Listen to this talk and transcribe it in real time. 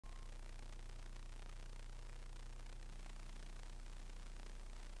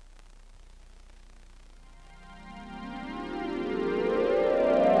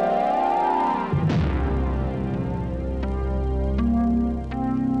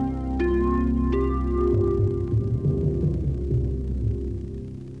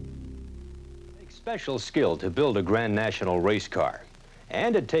special skill to build a Grand National race car,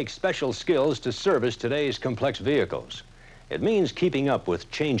 and it takes special skills to service today's complex vehicles. It means keeping up with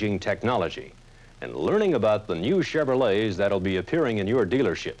changing technology and learning about the new Chevrolets that'll be appearing in your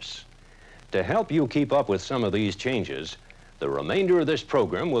dealerships. To help you keep up with some of these changes, the remainder of this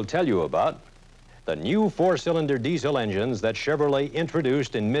program will tell you about the new four-cylinder diesel engines that Chevrolet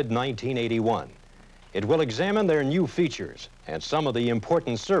introduced in mid-1981. It will examine their new features and some of the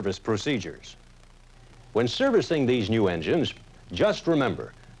important service procedures. When servicing these new engines, just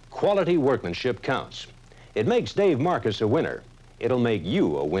remember, quality workmanship counts. It makes Dave Marcus a winner. It'll make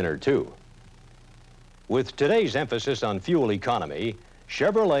you a winner, too. With today's emphasis on fuel economy,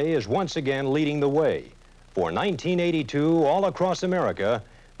 Chevrolet is once again leading the way. For 1982, all across America,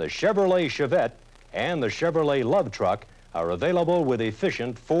 the Chevrolet Chevette and the Chevrolet LUV truck are available with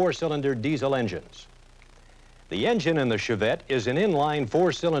efficient four-cylinder diesel engines. The engine in the Chevette is an inline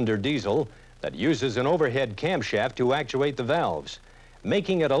four-cylinder diesel that uses an overhead camshaft to actuate the valves,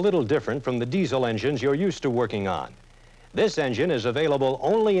 making it a little different from the diesel engines you're used to working on. This engine is available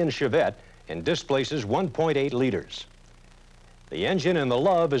only in Chevette and displaces 1.8 liters. The engine in the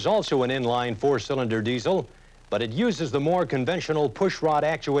LUV is also an inline four-cylinder diesel, but it uses the more conventional pushrod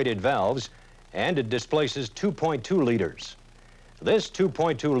actuated valves, and it displaces 2.2 liters. This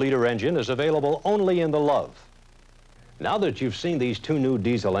 2.2-liter engine is available only in the LUV. Now that you've seen these two new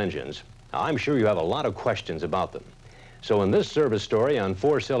diesel engines, I'm sure you have a lot of questions about them. So in this service story on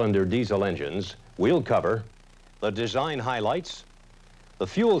four-cylinder diesel engines, we'll cover the design highlights, the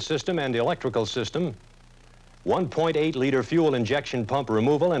fuel system and electrical system, 1.8-liter fuel injection pump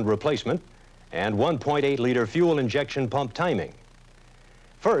removal and replacement, and 1.8-liter fuel injection pump timing.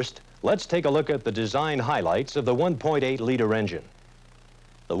 First, let's take a look at the design highlights of the 1.8-liter engine.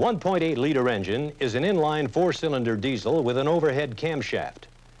 The 1.8-liter engine is an inline four-cylinder diesel with an overhead camshaft.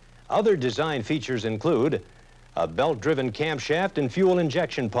 Other design features include a belt-driven camshaft and fuel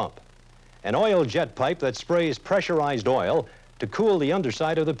injection pump, an oil jet pipe that sprays pressurized oil to cool the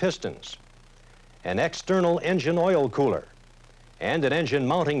underside of the pistons, an external engine oil cooler, and an engine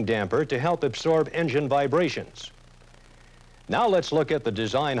mounting damper to help absorb engine vibrations. Now let's look at the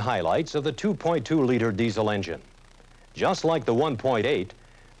design highlights of the 2.2-liter diesel engine. Just like the 1.8,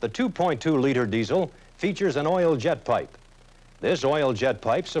 the 2.2-liter diesel features an oil jet pipe. This oil jet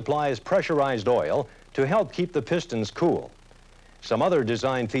pipe supplies pressurized oil to help keep the pistons cool. Some other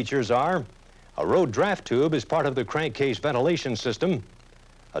design features are a road draft tube as part of the crankcase ventilation system,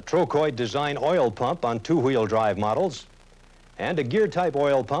 a trochoid design oil pump on two-wheel drive models, and a gear-type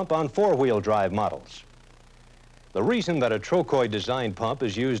oil pump on four-wheel drive models. The reason that a trochoid design pump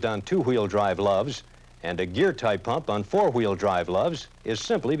is used on two-wheel drive LUVs and a gear-type pump on four-wheel drive LUVs is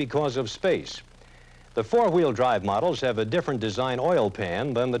simply because of space. The four-wheel drive models have a different design oil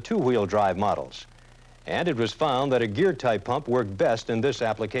pan than the two-wheel drive models, and it was found that a gear-type pump worked best in this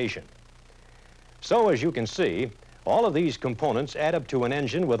application. So, as you can see, all of these components add up to an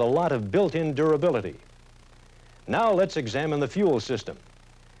engine with a lot of built-in durability. Now let's examine the fuel system.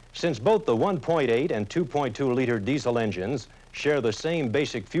 Since both the 1.8 and 2.2-liter diesel engines share the same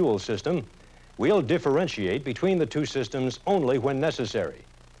basic fuel system, we'll differentiate between the two systems only when necessary.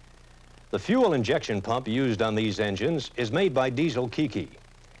 The fuel injection pump used on these engines is made by Diesel Kiki.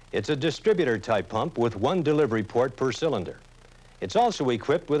 It's a distributor-type pump with one delivery port per cylinder. It's also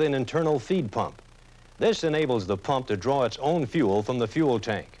equipped with an internal feed pump. This enables the pump to draw its own fuel from the fuel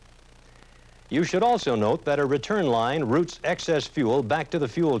tank. You should also note that a return line routes excess fuel back to the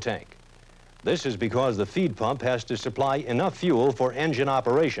fuel tank. This is because the feed pump has to supply enough fuel for engine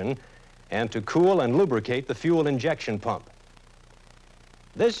operation and to cool and lubricate the fuel injection pump.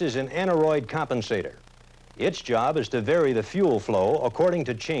 This is an aneroid compensator. Its job is to vary the fuel flow according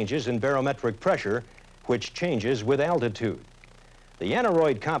to changes in barometric pressure, which changes with altitude. The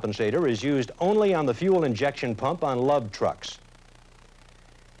aneroid compensator is used only on the fuel injection pump on LUV trucks.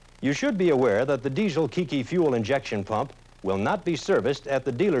 You should be aware that the Diesel Kiki fuel injection pump will not be serviced at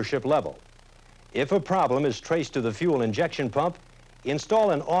the dealership level. If a problem is traced to the fuel injection pump,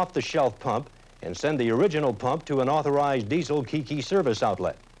 install an off-the-shelf pump and send the original pump to an authorized Diesel Kiki service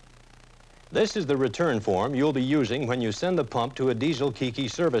outlet. This is the return form you'll be using when you send the pump to a Diesel Kiki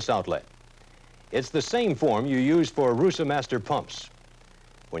service outlet. It's the same form you use for Rusamaster pumps.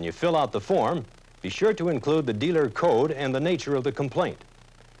 When you fill out the form, be sure to include the dealer code and the nature of the complaint.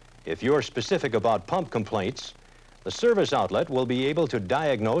 If you're specific about pump complaints, the service outlet will be able to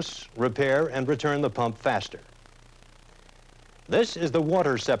diagnose, repair, and return the pump faster. This is the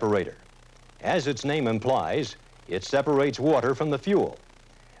water separator. As its name implies, it separates water from the fuel,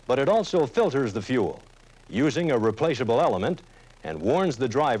 but it also filters the fuel using a replaceable element and warns the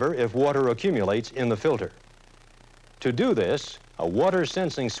driver if water accumulates in the filter. To do this, a water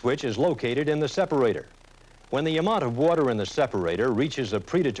sensing switch is located in the separator. When the amount of water in the separator reaches a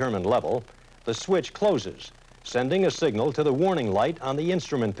predetermined level, the switch closes, sending a signal to the warning light on the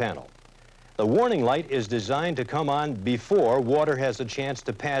instrument panel. The warning light is designed to come on before water has a chance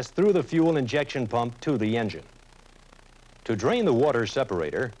to pass through the fuel injection pump to the engine. To drain the water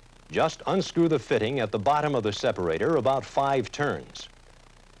separator, just unscrew the fitting at the bottom of the separator about 5 turns.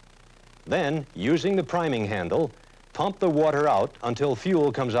 Then, using the priming handle, pump the water out until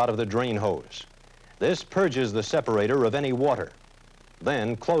fuel comes out of the drain hose. This purges the separator of any water.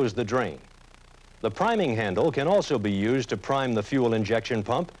 Then close the drain. The priming handle can also be used to prime the fuel injection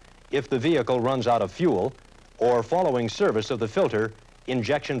pump if the vehicle runs out of fuel, or following service of the filter,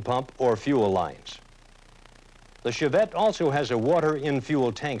 injection pump, or fuel lines. The Chevette also has a water in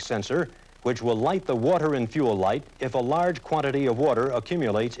fuel tank sensor, which will light the water in fuel light if a large quantity of water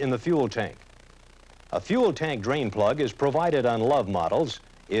accumulates in the fuel tank. A fuel tank drain plug is provided on LUV models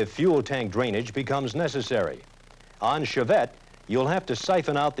if fuel tank drainage becomes necessary. On Chevette, you'll have to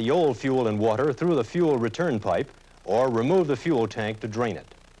siphon out the old fuel and water through the fuel return pipe or remove the fuel tank to drain it.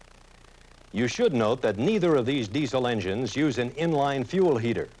 You should note that neither of these diesel engines use an inline fuel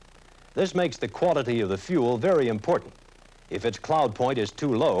heater. This makes the quality of the fuel very important. If its cloud point is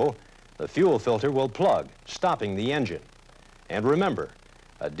too low, the fuel filter will plug, stopping the engine. And remember,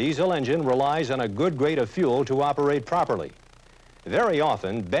 a diesel engine relies on a good grade of fuel to operate properly. Very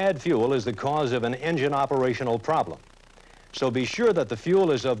often, bad fuel is the cause of an engine operational problem. So be sure that the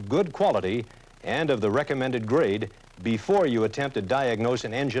fuel is of good quality and of the recommended grade before you attempt to diagnose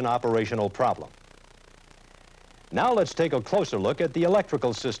an engine operational problem. Now let's take a closer look at the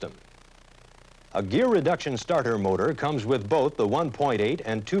electrical system. A gear reduction starter motor comes with both the 1.8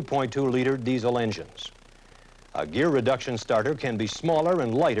 and 2.2-liter diesel engines. A gear reduction starter can be smaller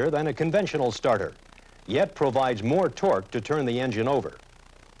and lighter than a conventional starter, yet provides more torque to turn the engine over.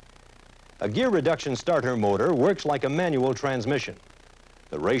 A gear reduction starter motor works like a manual transmission.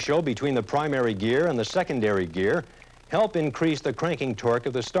 The ratio between the primary gear and the secondary gear help increase the cranking torque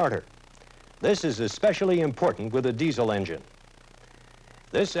of the starter. This is especially important with a diesel engine.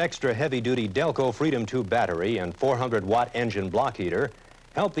 This extra heavy-duty Delco Freedom 2 battery and 400-watt engine block heater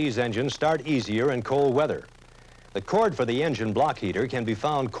help these engines start easier in cold weather. The cord for the engine block heater can be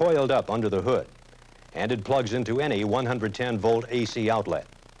found coiled up under the hood, and it plugs into any 110-volt AC outlet.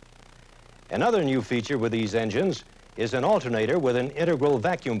 Another new feature with these engines is an alternator with an integral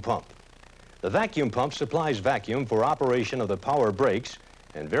vacuum pump. The vacuum pump supplies vacuum for operation of the power brakes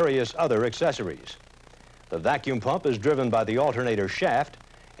and various other accessories. The vacuum pump is driven by the alternator shaft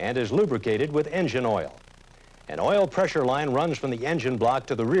and is lubricated with engine oil. An oil pressure line runs from the engine block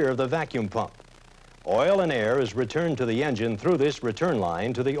to the rear of the vacuum pump. Oil and air is returned to the engine through this return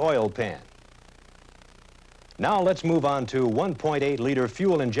line to the oil pan. Now let's move on to 1.8-liter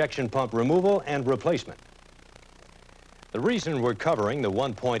fuel injection pump removal and replacement. The reason we're covering the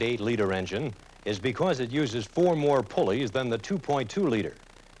 1.8-liter engine is because it uses 4 more pulleys than the 2.2-liter.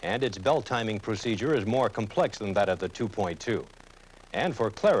 And its belt timing procedure is more complex than that of the 2.2. And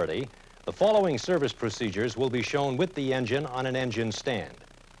for clarity, the following service procedures will be shown with the engine on an engine stand.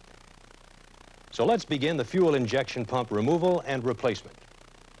 So let's begin the fuel injection pump removal and replacement.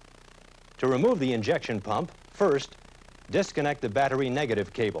 To remove the injection pump, first, disconnect the battery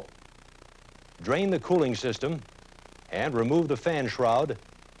negative cable. Drain the cooling system and remove the fan shroud,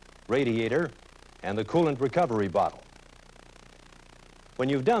 radiator, and the coolant recovery bottle. When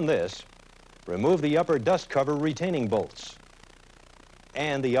you've done this, remove the upper dust cover retaining bolts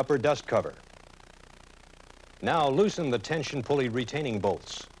and the upper dust cover. Now loosen the tension pulley retaining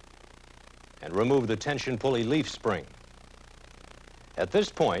bolts and remove the tension pulley leaf spring. At this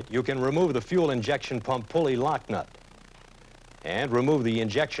point, you can remove the fuel injection pump pulley lock nut and remove the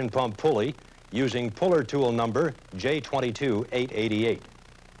injection pump pulley using puller tool number J22888.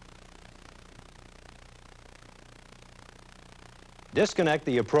 Disconnect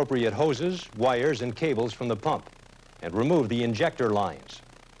the appropriate hoses, wires, and cables from the pump and remove the injector lines.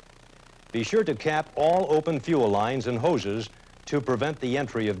 Be sure to cap all open fuel lines and hoses to prevent the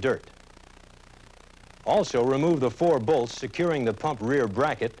entry of dirt. Also, remove the 4 bolts securing the pump rear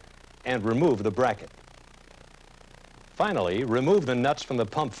bracket and remove the bracket. Finally, remove the nuts from the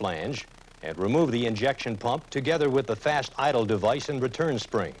pump flange and remove the injection pump together with the fast idle device and return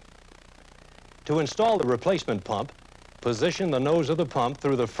spring. To install the replacement pump, position the nose of the pump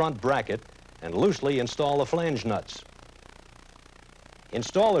through the front bracket and loosely install the flange nuts.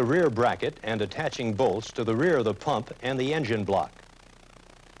 Install the rear bracket and attaching bolts to the rear of the pump and the engine block.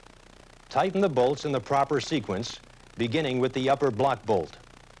 Tighten the bolts in the proper sequence, beginning with the upper block bolt,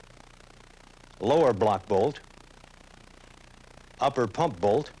 lower block bolt, upper pump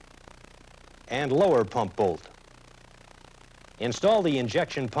bolt, and lower pump bolt. Install the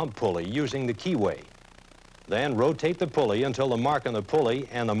injection pump pulley using the keyway. Then rotate the pulley until the mark on the pulley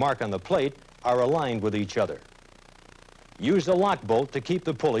and the mark on the plate are aligned with each other. Use the lock bolt to keep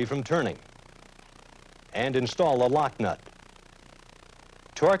the pulley from turning. And install the lock nut.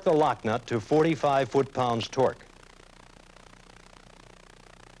 Torque the lock nut to 45 foot-pounds torque.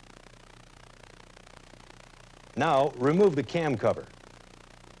 Now, remove the cam cover.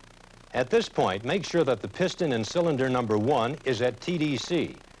 At this point, make sure that the piston in cylinder number 1 is at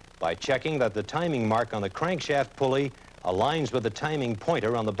TDC by checking that the timing mark on the crankshaft pulley aligns with the timing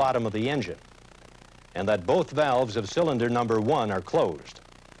pointer on the bottom of the engine, and that both valves of cylinder number 1 are closed.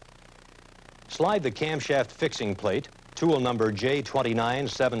 Slide the camshaft fixing plate, tool number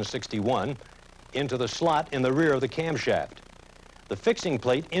J29761, into the slot in the rear of the camshaft. The fixing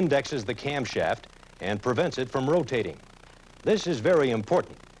plate indexes the camshaft and prevents it from rotating. This is very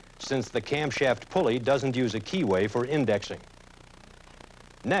important, since the camshaft pulley doesn't use a keyway for indexing.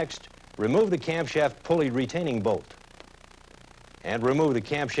 Next, remove the camshaft pulley retaining bolt. And remove the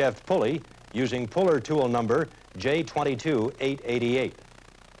camshaft pulley using puller tool number J22888.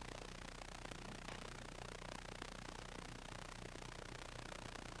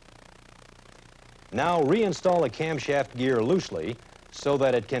 Now reinstall the camshaft gear loosely so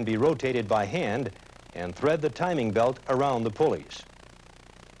that it can be rotated by hand and thread the timing belt around the pulleys.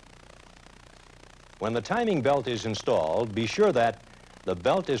 When the timing belt is installed, be sure that the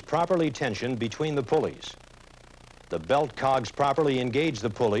belt is properly tensioned between the pulleys. The belt cogs properly engage the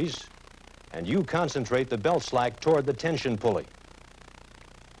pulleys, and you concentrate the belt slack toward the tension pulley.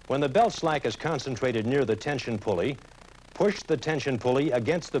 When the belt slack is concentrated near the tension pulley, push the tension pulley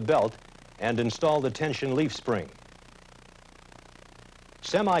against the belt and install the tension leaf spring.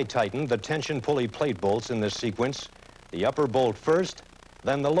 Semi-tighten the tension pulley plate bolts in this sequence, the upper bolt first,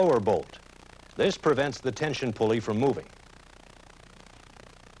 then the lower bolt. This prevents the tension pulley from moving.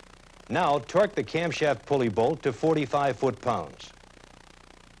 Now torque the camshaft pulley bolt to 45 foot-pounds.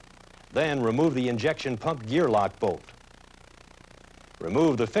 Then remove the injection pump gear lock bolt.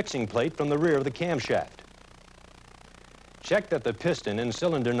 Remove the fixing plate from the rear of the camshaft. Check that the piston in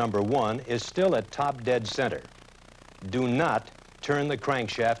cylinder number 1 is still at top dead center. Do not turn the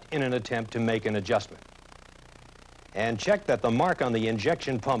crankshaft in an attempt to make an adjustment. And check that the mark on the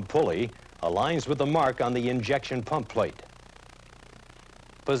injection pump pulley aligns with the mark on the injection pump plate.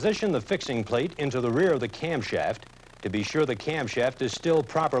 Position the fixing plate into the rear of the camshaft to be sure the camshaft is still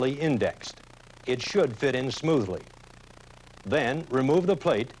properly indexed. It should fit in smoothly. Then remove the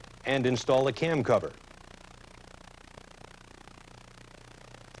plate and install the cam cover.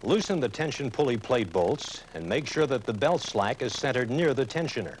 Loosen the tension pulley plate bolts and make sure that the belt slack is centered near the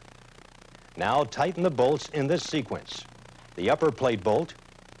tensioner. Now tighten the bolts in this sequence: the upper plate bolt,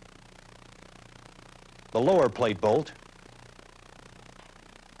 the lower plate bolt,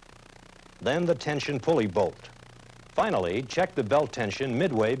 then the tension pulley bolt. Finally, check the belt tension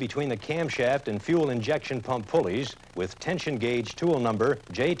midway between the camshaft and fuel injection pump pulleys with tension gauge tool number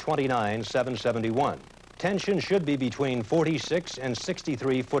J29771. Tension should be between 46 and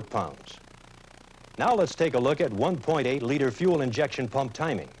 63 foot-pounds. Now let's take a look at 1.8-liter fuel injection pump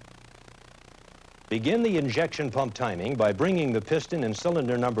timing. Begin the injection pump timing by bringing the piston in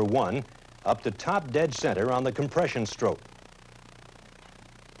cylinder number 1 up to top dead center on the compression stroke.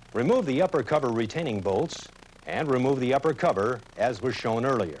 Remove the upper cover retaining bolts and remove the upper cover as was shown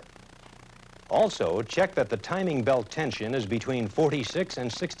earlier. Also, check that the timing belt tension is between 46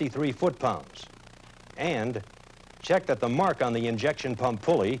 and 63 foot-pounds. And check that the mark on the injection pump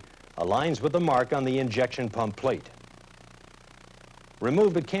pulley aligns with the mark on the injection pump plate.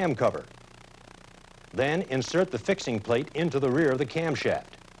 Remove the cam cover. Then insert the fixing plate into the rear of the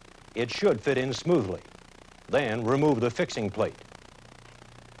camshaft. It should fit in smoothly. Then remove the fixing plate.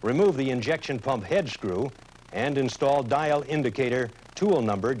 Remove the injection pump head screw and install dial indicator tool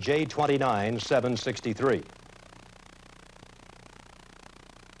number J29763.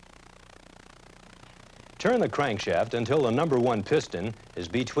 Turn the crankshaft until the number 1 piston is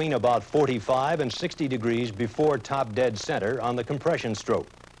between about 45 and 60 degrees before top dead center on the compression stroke.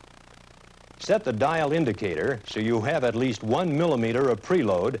 Set the dial indicator so you have at least 1 millimeter of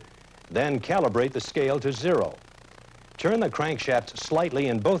preload, then calibrate the scale to 0. Turn the crankshaft slightly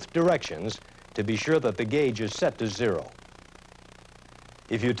in both directions to be sure that the gauge is set to 0.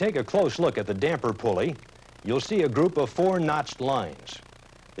 If you take a close look at the damper pulley, you'll see a group of 4 notched lines.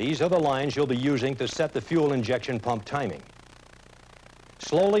 These are the lines you'll be using to set the fuel injection pump timing.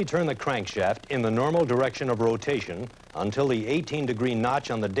 Slowly turn the crankshaft in the normal direction of rotation until the 18-degree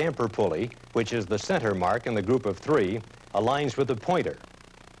notch on the damper pulley, which is the center mark in the group of 3, aligns with the pointer.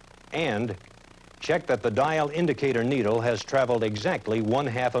 And check that the dial indicator needle has traveled exactly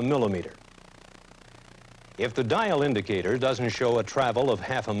 1/2 millimeter. If the dial indicator doesn't show a travel of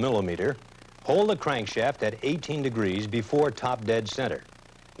 1/2 millimeter, hold the crankshaft at 18 degrees before top dead center.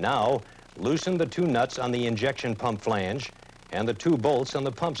 Now, loosen the 2 nuts on the injection pump flange and the 2 bolts on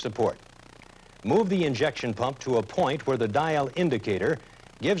the pump support. Move the injection pump to a point where the dial indicator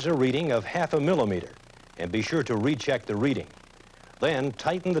gives a reading of 1/2 millimeter, and be sure to recheck the reading. Then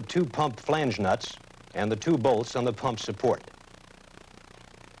tighten the 2 pump flange nuts and the 2 bolts on the pump support.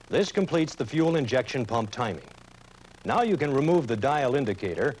 This completes the fuel injection pump timing. Now you can remove the dial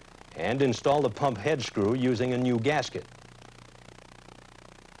indicator and install the pump head screw using a new gasket.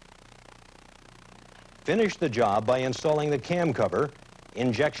 Finish the job by installing the cam cover,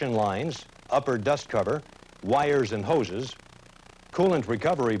 injection lines, upper dust cover, wires and hoses, coolant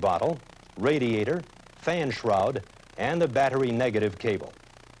recovery bottle, radiator, fan shroud, and the battery negative cable.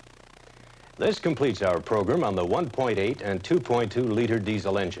 This completes our program on the 1.8 and 2.2-liter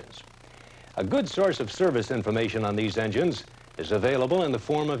diesel engines. A good source of service information on these engines is available in the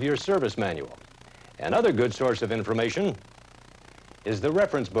form of your service manual. Another good source of information is the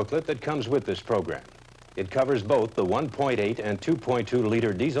reference booklet that comes with this program. It covers both the 1.8 and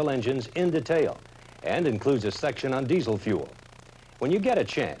 2.2-liter diesel engines in detail and includes a section on diesel fuel. When you get a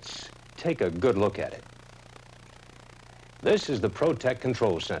chance, take a good look at it. This is the ProTech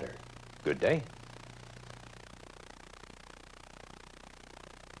Control Center. Good day.